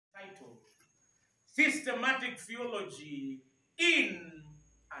systematic theology in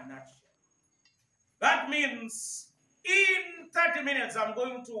a nutshell. That means in 30 minutes, I'm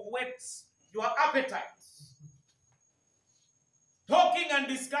going to whet your appetites, talking and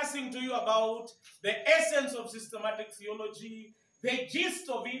discussing to you about the essence of systematic theology, the gist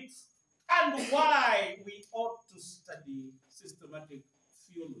of it, and why we ought to study systematic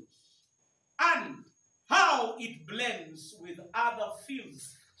theology, and how it blends with other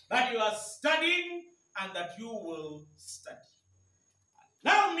fields that you are studying and that you will study.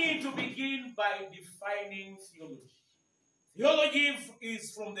 Allow me to begin by defining theology. Theology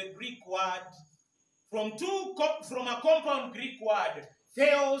is from the Greek word, from a compound Greek word,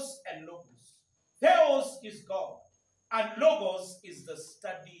 theos and logos. Theos is God, and logos is the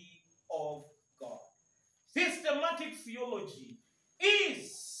study of God. Systematic theology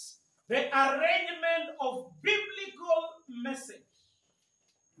is the arrangement of biblical message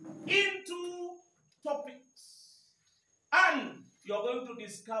into topics. And you're going to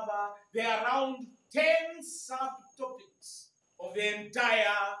discover there are around 10 subtopics of the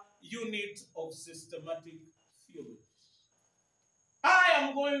entire unit of systematic theology. I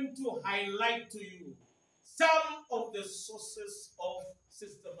am going to highlight to you some of the sources of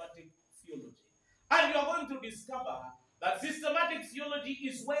systematic theology. And you're going to discover that systematic theology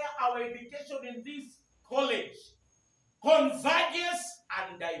is where our education in this college converges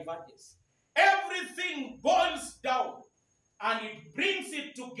and diverges. Everything boils down and it brings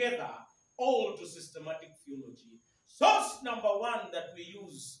it together all to systematic theology. Source number one that we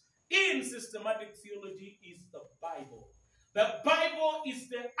use in systematic theology is the Bible. The Bible is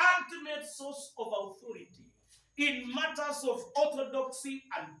the ultimate source of authority in matters of orthodoxy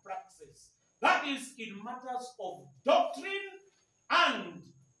and praxis. That is, in matters of doctrine and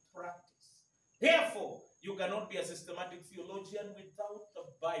practice. Therefore, you cannot be a systematic theologian without the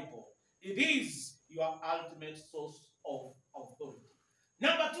Bible. It is your ultimate source of authority.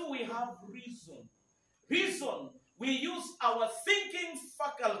 Number two, we have reason. Reason, we use our thinking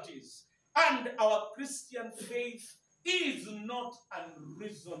faculties, and our Christian faith is not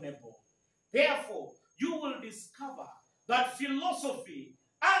unreasonable. Therefore, you will discover that philosophy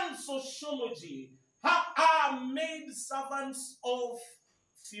and sociology are made servants of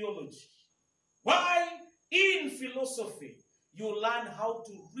theology. Why? In philosophy, you learn how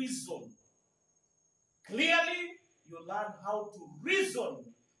to reason clearly. You learn how to reason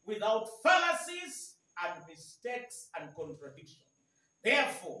without fallacies and mistakes and contradiction.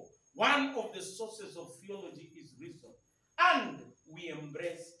 Therefore, one of the sources of theology is reason, and we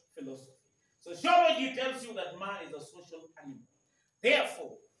embrace philosophy. Sociology tells you that man is a social animal.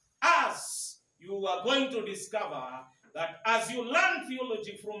 Therefore, as you are going to discover that as you learn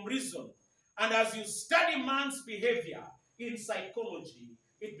theology from reason, and as you study man's behavior in psychology,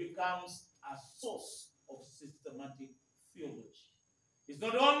 it becomes a source of systematic theology. It's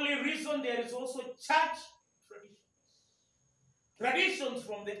not only reason, there is also church traditions. Traditions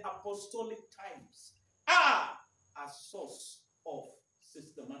from the apostolic times are a source of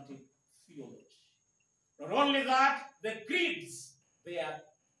systematic theology. Not only that, the creeds, there are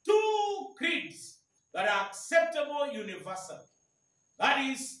two creeds that are acceptable universally. That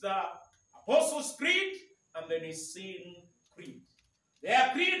is the Apostles' Creed and the Nicene Creed. There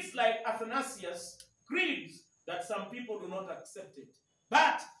are creeds like Athanasius' creeds that some people do not accept it,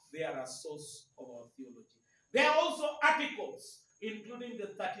 but they are a source of our theology. There are also articles, including the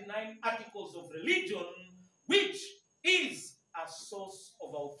 39 articles of religion, which is a source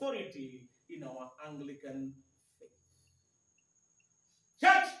of authority in our Anglican faith.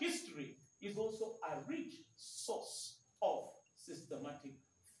 Church history is also a rich source of systematic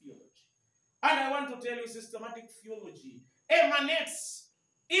theology. And I want to tell you, systematic theology emanates,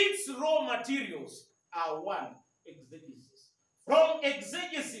 its raw materials are one, exegesis. From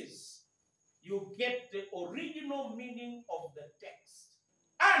exegesis, you get the original meaning of the text,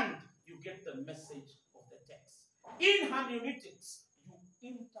 and you get the message of the text. In hermeneutics, you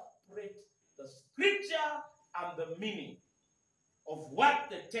interpret the scripture and the meaning of what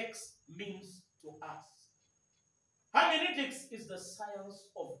the text means to us. Hermeneutics is the science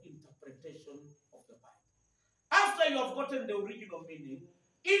of interpretation of the Bible. After you have gotten the original meaning,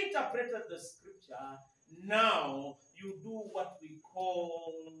 interpreted the scripture, now you do what we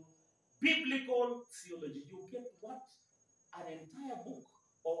call biblical theology. You get what an entire book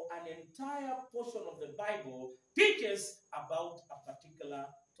or an entire portion of the Bible teaches about a particular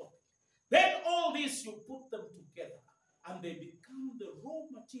topic. Then all this, you put them together, and they become the raw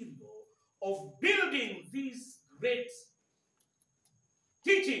material of building this great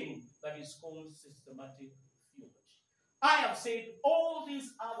teaching that is called systematic theology. I have said all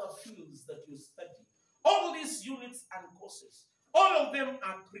these other fields that you study these units and courses, all of them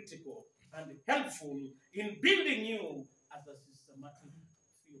are critical and helpful in building you as a systematic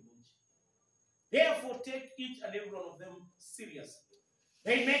theologian. Therefore, take each and every one of them seriously.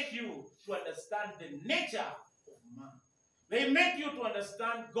 They make you to understand the nature of man. They make you to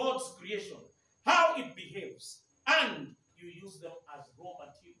understand God's creation, how it behaves, and you use them as raw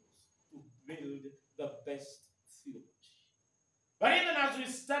materials to build the best theology. But even as we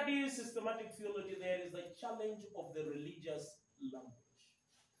study systematic theology, there is the challenge of the religious language.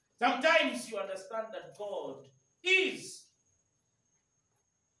 Sometimes you understand that God is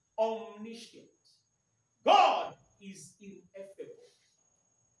omniscient. God is ineffable.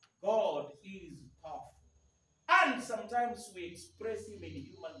 God is powerful. And sometimes we express him in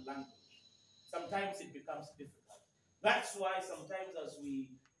human language. Sometimes it becomes difficult. That's why sometimes as we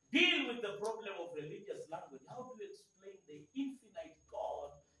deal with the problem of religious language, how do you explain the infinite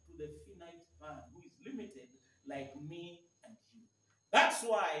God to the finite man who is limited like me and you? That's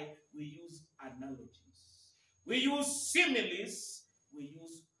why we use analogies. We use similes. We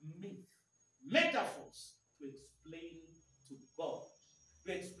use myth, metaphors to explain to God,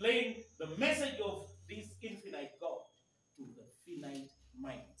 to explain the message of this infinite God to the finite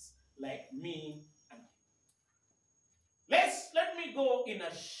minds like me and you. Let me go in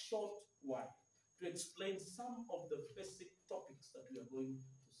a short while to explain some of the basic topics that we are going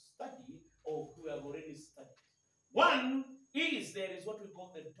to study or we have already studied. One is there is what we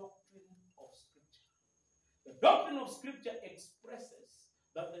call the doctrine of Scripture. The doctrine of Scripture expresses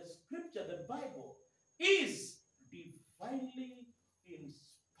that the Scripture, the Bible, is divinely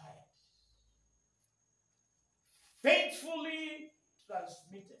inspired, faithfully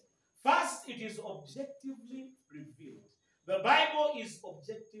transmitted. First, it is objectively revealed. The Bible is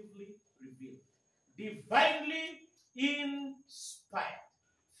objectively revealed, divinely inspired,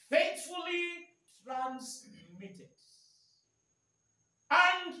 faithfully transmitted,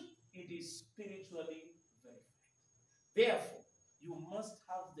 and it is spiritually verified. Therefore, you must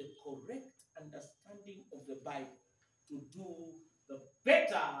have the correct understanding of the Bible to do the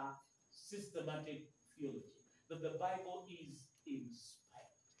better systematic theology, that the Bible is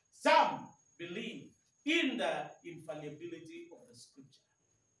inspired. Some believe in the infallibility of the Scripture,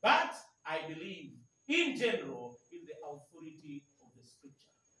 but I believe in general in the authority of the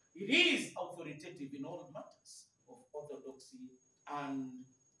Scripture. It is authoritative in all matters of orthodoxy and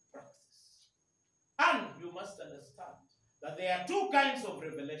praxis. And you must understand that there are two kinds of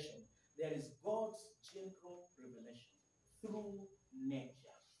revelation. There is God's general revelation through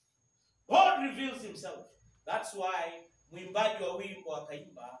nature. God reveals himself. That's why mwimbaji wa wimbo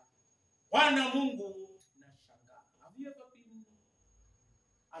akaimba, Bwana Mungu nashangaa. Have you ever been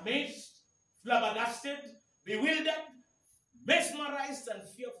amazed, flabbergasted, bewildered, mesmerized, and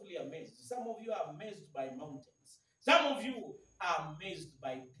fearfully amazed? Some of you are amazed by mountains. Some of you are amazed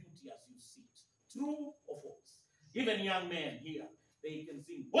by beauty as you see it. True or false? Even young men here, they can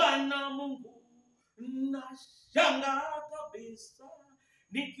sing, Bwana Mungu nashangaa kabisa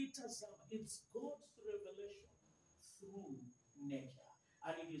nikitazama. It's God's revelation through nature.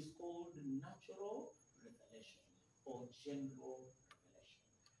 And it is called natural revelation or general revelation.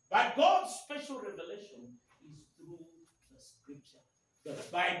 But God's special revelation is through the Scripture, the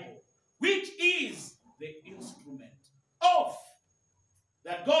Bible, which is the instrument of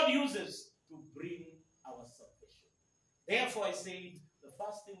that God uses to bring our salvation. Therefore, I say the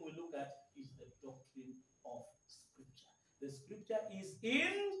first thing we look at is the doctrine of Scripture. The Scripture is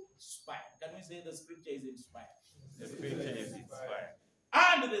inspired. Can we say the Scripture is inspired? The Scripture is inspired.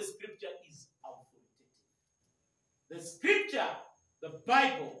 And the Scripture is authoritative. The Scripture, the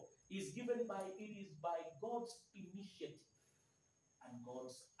Bible, is given by, it is by God's initiative and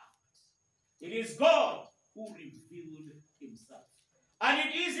God's act. It is God who revealed himself. And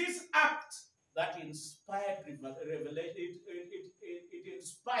it is his act that inspired revelation. It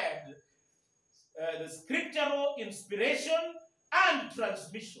inspired the scriptural inspiration and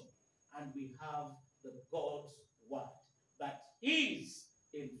transmission. And we have the God's word that is,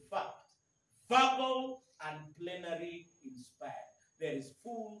 in fact, verbal and plenary inspired. There is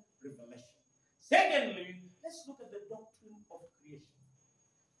full revelation. Secondly, let's look at the doctrine of creation.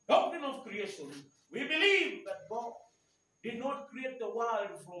 Doctrine of creation, we believe that God did not create the world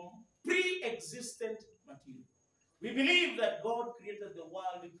from pre-existent material. We believe that God created the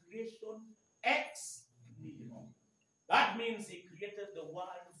world in creation ex nihilo. That means he created the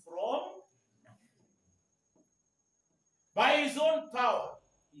world from nothing. By his own power,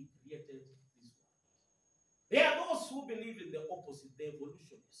 he created this world. There are those who believe in the opposite, the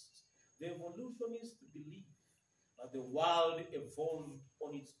evolutionists. The evolutionists believe that the world evolved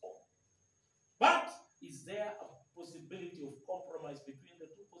on its own. But is there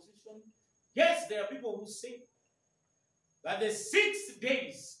evolution. Yes, there are people who say that the 6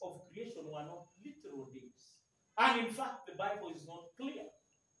 days of creation were not literal days. And in fact, the Bible is not clear.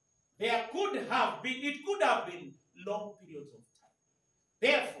 It could have been long periods of time.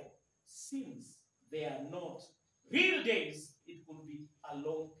 Therefore, since they are not real days, it could be a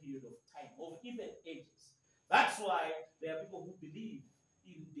long period of time, of even ages. That's why there are people who believe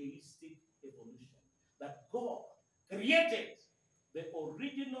in deistic evolution, that God created the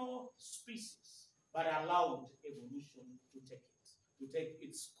original species, but allowed evolution to take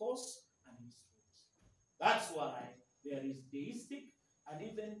its course and its route. That's why there is deistic and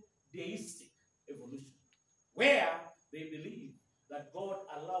even deistic evolution, where they believe that God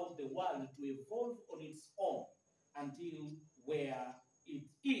allowed the world to evolve on its own until where it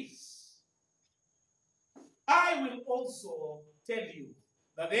is. I will also tell you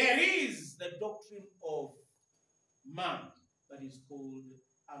that there is the doctrine of man that is called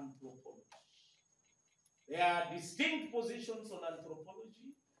anthropology. There are distinct positions on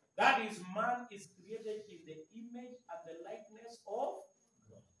anthropology. That is, man is created in the image and the likeness of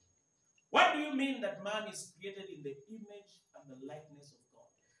God. What do you mean that man is created in the image and the likeness of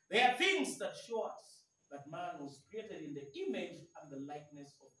God? There are things that show us that man was created in the image and the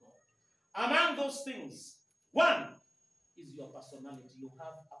likeness of God. Among those things, one is your personality. You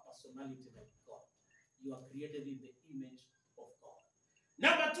have a personality like God. You are created in the image of God.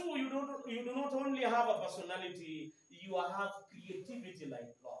 Number two, you do not only have a personality, you have creativity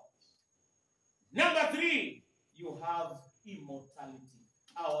like God. Number three, you have immortality.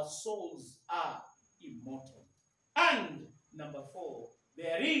 Our souls are immortal. And number four,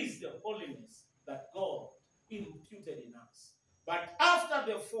 there is the holiness that God imputed in us. But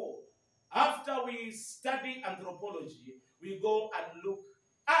after the fall, after we study anthropology, we go and look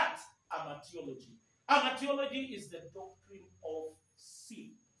at amartiology. Amartiology is the doctrine of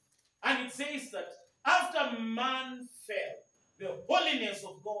sin. And it says that after man fell, the holiness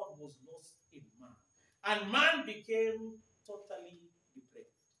of God was lost in man. And man became totally depraved.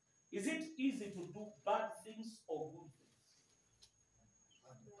 Is it easy to do bad things or good things?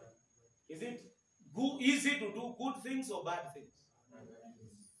 Is it easy to do good things or bad things?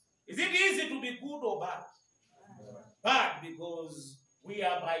 Is it easy to be good or bad? Bad, because we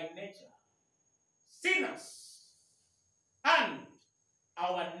are by nature sinners. And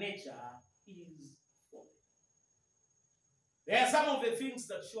our nature is fallen. There are some of the things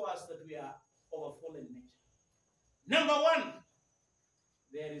that show us that we are of a fallen nature. Number one,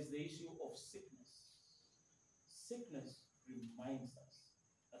 there is the issue of sickness. Sickness reminds us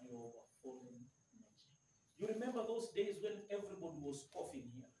that we are of a fallen nature. You remember those days when everybody was coughing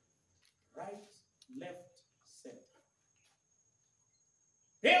here? Right, left, center.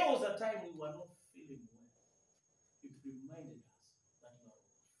 There was a time we were not feeling well. It reminded us that we are of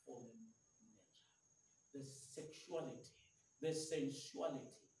a fallen nature. The sexuality, the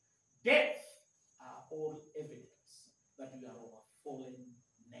sensuality, death are all evidence that we are of a fallen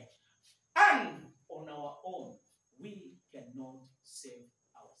nature. And on our own, we cannot save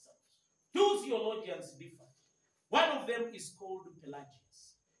ourselves. Two theologians differ. One of them is called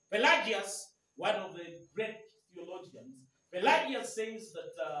Pelagius. Pelagius, one of the great theologians, Pelagius says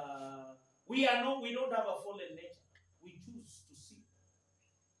that we don't have a fallen nature. We choose to sin.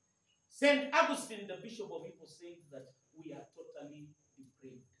 St. Augustine, the Bishop of Hippo, says that we are totally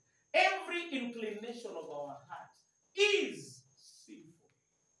depraved. Every inclination of our heart is sinful.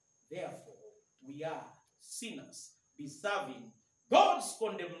 Therefore, we are sinners, deserving God's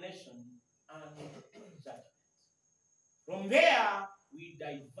condemnation and judgment. From there, we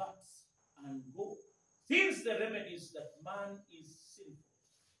divert and go. Since the remedy is that man is sinful,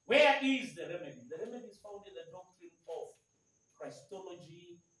 where is the remedy? The remedy is found in the doctrine of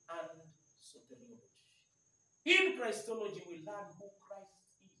Christology and soteriology. In Christology, we learn who Christ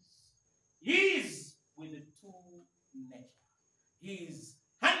is. He is with the two nature. He is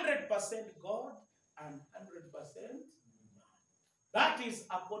 100% God and 100% man. That is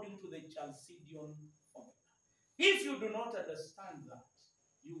according to the Chalcedon formula. If you do not understand that,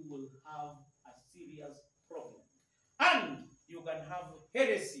 you will have a serious problem. And you can have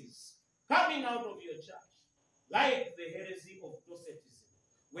heresies coming out of your church, like the heresy of Docetism,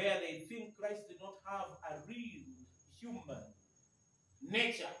 where they think Christ did not have a real human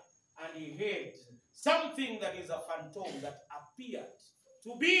nature, and he had something that is a phantom that appeared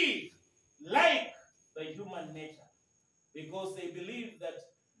to be like the human nature, because they believe that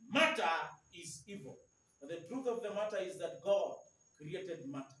matter is evil. But the truth of the matter is that God created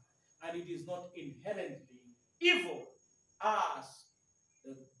matter, and it is not inherently evil as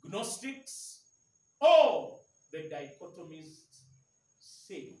the Gnostics or the dichotomists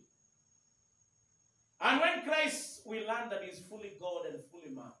say. And when Christ, we learn that he's fully God and fully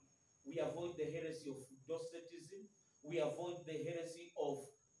man, we avoid the heresy of Docetism. We avoid the heresy of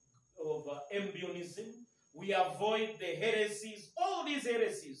Embionism. We avoid the heresies, all these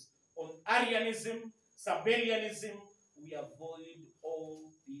heresies on Arianism, Sabellianism. We avoid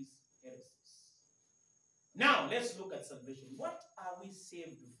all these heresies. Now, let's look at salvation. What are we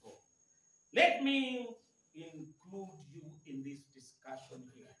saved from? Let me include you in this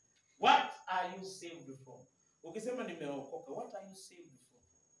discussion here. What are you saved from? Ukisema nimeokoka, what are you saved from?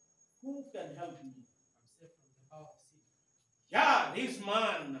 Who can help me? I'm saved from the power of sin. Yeah, this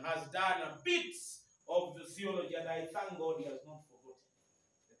man has done a bit of the theology, and I thank God he has not forgotten.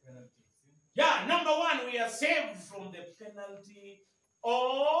 The penalty of sin. Yeah, number one, we are saved from the penalty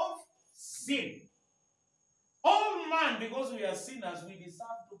of sin. All man, because we are sinners, we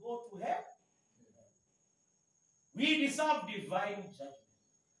deserve to go to hell. We deserve divine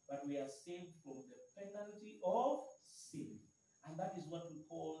judgment, but we are saved from the penalty of sin. And that is what we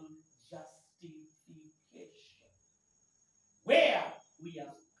call justification, where we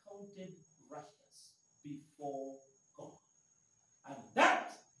are counted righteous before God. And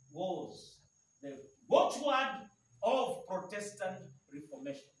that was the watchword of Protestant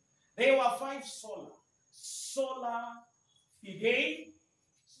Reformation. There were 5 sola. Sola fide,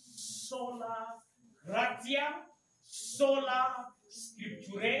 sola gratia, sola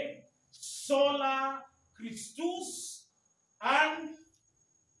scripturae, sola Christus, and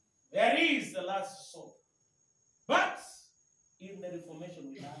there is the last sola. But in the Reformation,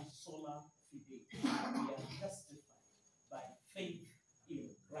 we learn sola fide. We are justified by faith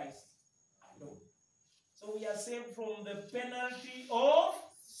in Christ alone. So we are saved from the penalty of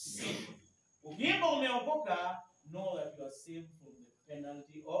sin. Ukiimba umeokoka, know that you are saved from the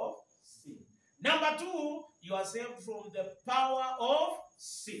penalty of sin. Number 2, you are saved from the power of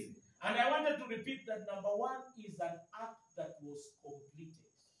sin. And I wanted to repeat that number 1 is an act that was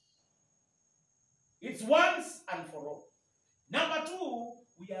completed. It's once and for all. Number 2,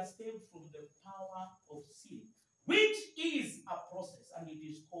 we are saved from the power of sin, which is a process, and it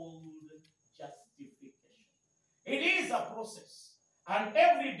is called justification. It is a process, and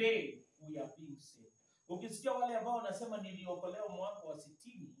every day we are being saved. Ukisikia wale ambao wanasema niliokolewa mwaka wa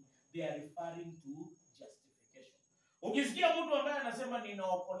 60, they are referring to justification. Ukisikia mtu ambaye anasema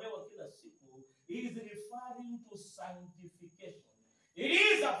ninaokolewa kila siku, he is referring to sanctification. It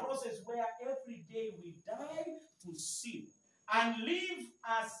is a process where every day we die to sin and live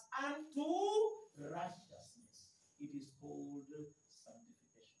as unto righteousness. It is called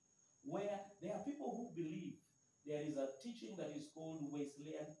sanctification. Where there are people who believe there is a teaching that is called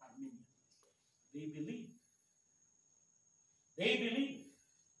Wesleyan Arminian. They believe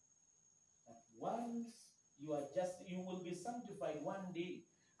that once you will be sanctified one day,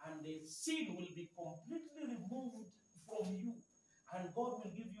 and the sin will be completely removed from you, and God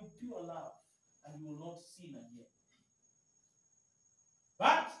will give you pure love, and you will not sin again.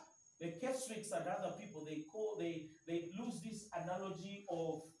 But the Catholics and other people, they lose this analogy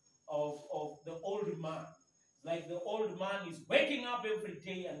of the old man. Like the old man is waking up every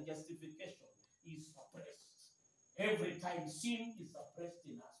day, and justification is suppressed. Every time sin is suppressed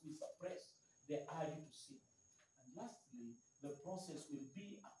in us, we suppress the urge to sin. And lastly, the process will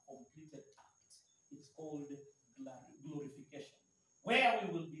be a completed act. It's called glorification, where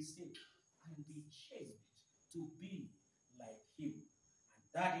we will be saved and be changed to be like him. And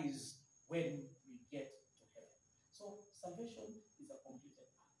that is when we get to heaven. So salvation is a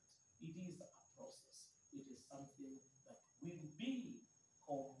completed act. It is a process. It is something that will be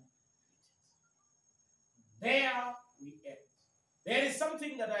completed. There we end. There is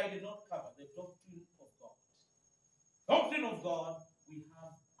something that I did not cover, the doctrine of God. Doctrine of God, we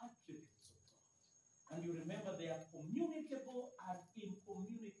have attributes of God. And you remember there are communicable and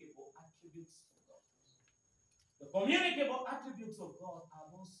incommunicable attributes of God. The communicable attributes of God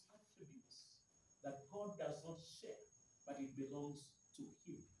are those attributes that God does not share, but it belongs to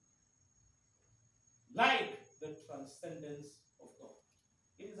him. Like the transcendence of God.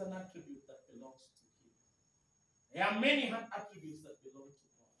 It is an attribute that belongs to him. There are many attributes that belong to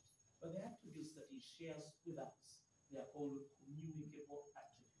God, but the attributes that he shares with us, they are called communicable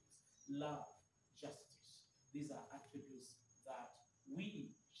attributes. Love, justice. These are attributes that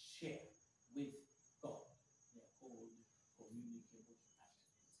we share with God. They are called communicable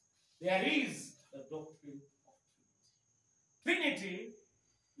attributes. There is the doctrine of Trinity. Trinity,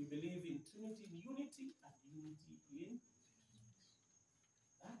 we believe in Trinity in unity and unity in Trinity.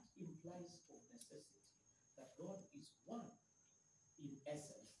 That implies of necessity that God is one in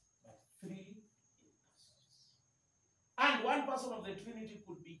essence, but 3 in persons. And one person of the Trinity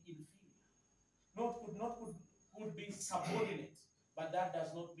could be inferior. could be subordinate, but that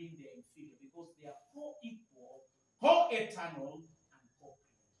does not mean they are inferior because they are co-equal, co-eternal, and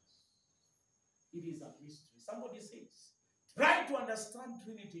co-creators. It is a mystery. Somebody says, try to understand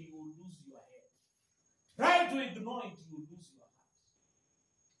Trinity, you will lose your head. Try to ignore it, you will lose your heart.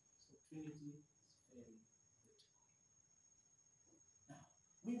 So Trinity is very critical. Now,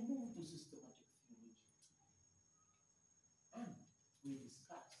 we move to systematic theology and we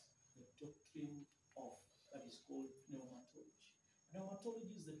discuss the doctrine of that is called pneumatology.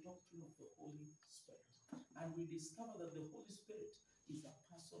 Pneumatology is the doctrine of the Holy Spirit. And we discover that the Holy Spirit is a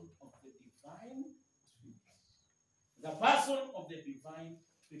person of the divine Trinity. The person of the divine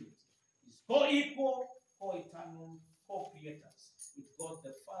Trinity is co-equal, co-eternal, co-creators with God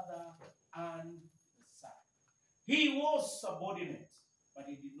the Father and the Son. He was subordinate, but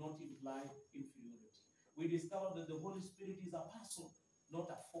he did not imply inferiority. We discover that the Holy Spirit is a person,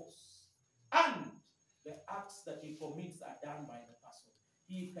 not a force. And the acts that he commits are done by the person.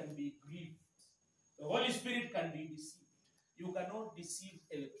 He can be grieved. The Holy Spirit can be deceived. You cannot deceive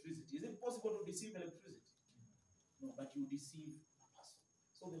electricity. Is it possible to deceive electricity? No, but you deceive a person.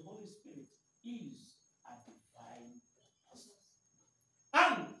 So the Holy Spirit is a divine person.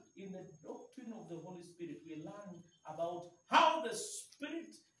 And in the doctrine of the Holy Spirit, we learn about how the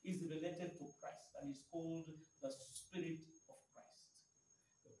Spirit is related to Christ and is called the Spirit of Christ.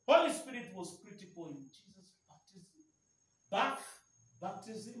 The Holy Spirit was critical in Jesus'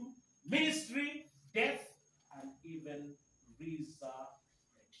 baptism, ministry, death, and even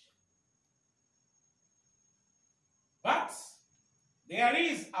resurrection. But there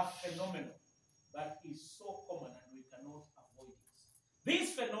is a phenomenon that is so common and we cannot avoid it.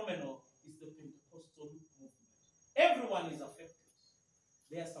 This phenomenon is the Pentecostal movement. Everyone is affected.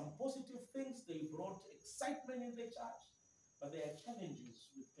 There are some positive things. They brought excitement in the church, but there are challenges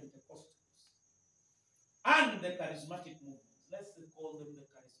with Pentecostals and the charismatic movement. Let's call them the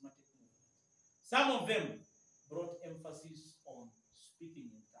charismatic movement. Some of them brought emphasis on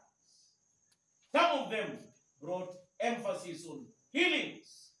speaking in tongues. Some of them brought emphasis on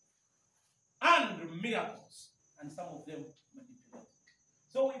healings and miracles, and some of them manipulated.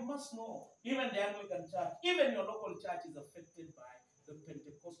 So we must know, even the Anglican church, even your local church is affected by the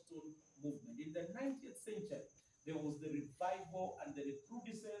Pentecostal movement. In the 19th century, there was the revival and the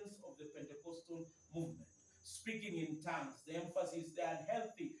recrudescence of the Pentecostal movement. Speaking in tongues, the emphasis, the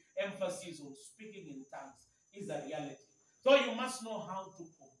unhealthy emphasis on speaking in tongues is a reality. So you must know how to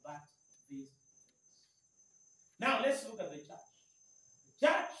combat these things. Now let's look at the church. The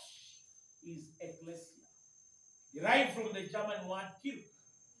church is ecclesia, derived from the German word kirk,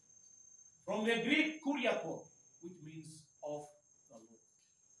 from the Greek kuriakon, which means of the Lord.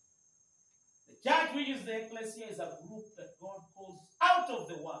 The church, which is the ecclesia, is a group that God calls out of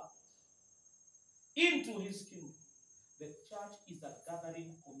the world into his kingdom. The church is a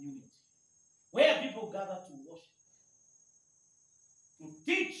gathering community where people gather to worship, to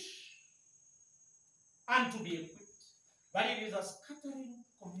teach, and to be equipped. But it is a scattering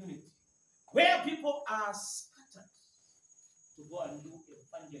community where people are scattered to go and do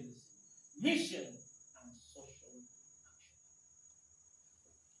evangelism, mission, and social action.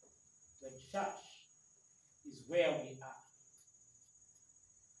 The church is where we are.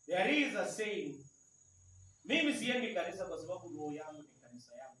 There is a saying, mimi siendi kanisa kwa sababu roho yangu ni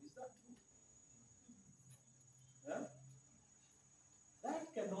kanisa yangu. Is that true? Yeah?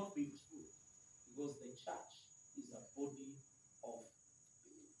 That cannot be true because the church is a body of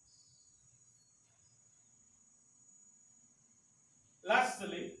believers.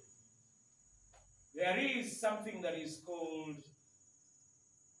 Lastly, there is something that is called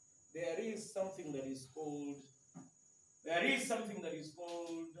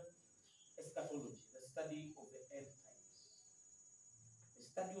eschatology, the study of the end times. The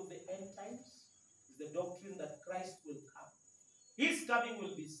study of the end times is the doctrine that Christ will come. His coming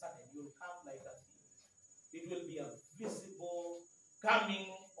will be sudden. He will come like a thief. It will be a visible coming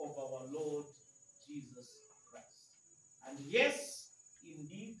of our Lord Jesus Christ. And yes,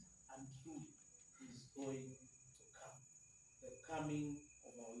 indeed and truly, he is going to come. The coming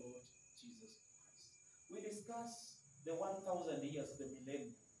of our Lord Jesus Christ. We discuss the 1,000 years, the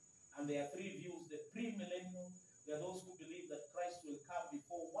millennium. And there are three views. The pre-millennium, there are those who believe that Christ will come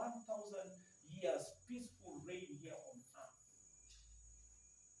before 1,000 years peaceful reign here on earth.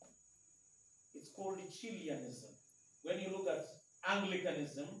 It's called Chileanism. When you look at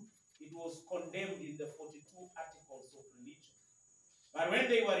Anglicanism, it was condemned in the 42 articles of religion. But when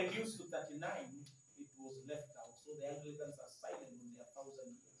they were reduced to 39, it was left out. So the Anglicans are silent on their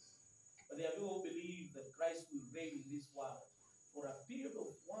 1,000 years. But there are people who believe that Christ will reign in this world for a period of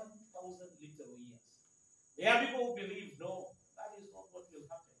 1,000 literal years. There are people who believe, no, that is not what will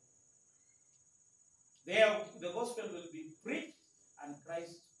happen. The gospel will be preached and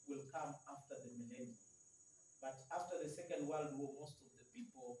Christ will come after the millennium. But after the Second World War, most of the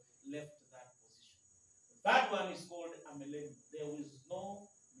people left that position. That one is called a millennium. There is no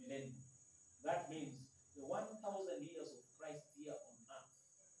millennium. That means the 1,000 years of Christ here on earth.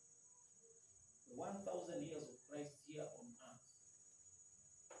 The 1,000 years of Christ here on earth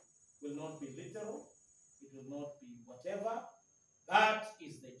will not be literal. It will not be whatever. That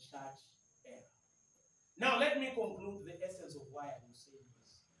is the church era. Now let me conclude the essence of why I am saying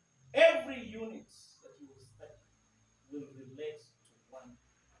this. Every unit that you will study will relate to one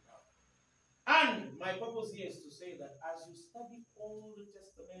another. And my purpose here is to say that as you study Old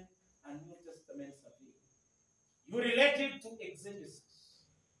Testament and New Testament survey, you relate it to exegesis,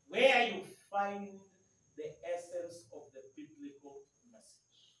 where you find the essence of the biblical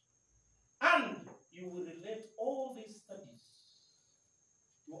message. And you will relate all these studies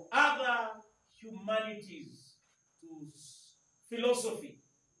to other humanities, to philosophy,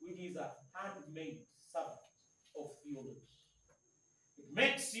 which is a handmade servant of theology. It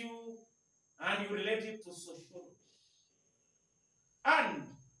makes you, and you relate it to sociology. And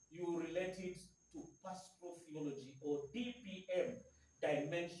you relate it to pastoral theology, or DPM,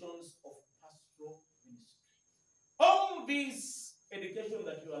 dimensions of pastoral ministry. All these education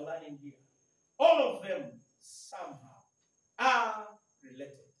that you are learning here, all of them somehow are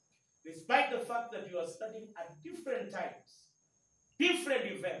related. Despite the fact that you are studying at different times, different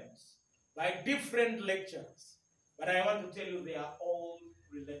events, by different lectures, but I want to tell you they are all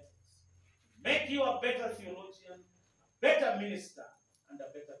related. Make you a better theologian, a better minister, and a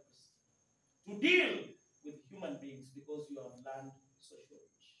better Christian. To deal with human beings because you have learned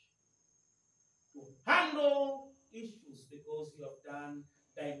sociology. To handle issues because you have done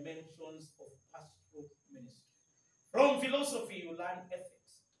dimensions of pastoral ministry. From philosophy, you learn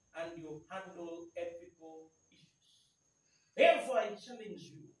ethics and you handle ethical issues. Therefore, I challenge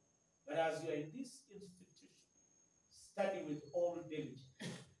you that as you are in this institution, study with all diligence.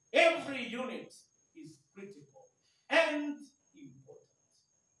 Every unit is critical and important,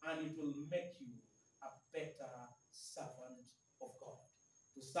 and it will make you a better servant of God.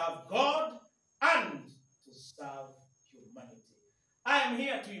 To serve God and to serve humanity. I am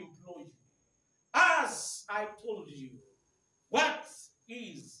here to implore you. As I told you, what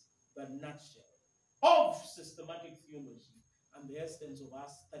is the nutshell of systematic theology and the essence of our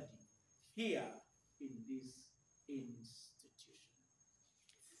study here in this institution?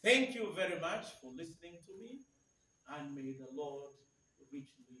 Thank you very much for listening to me, and may the Lord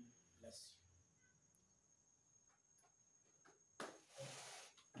richly bless you.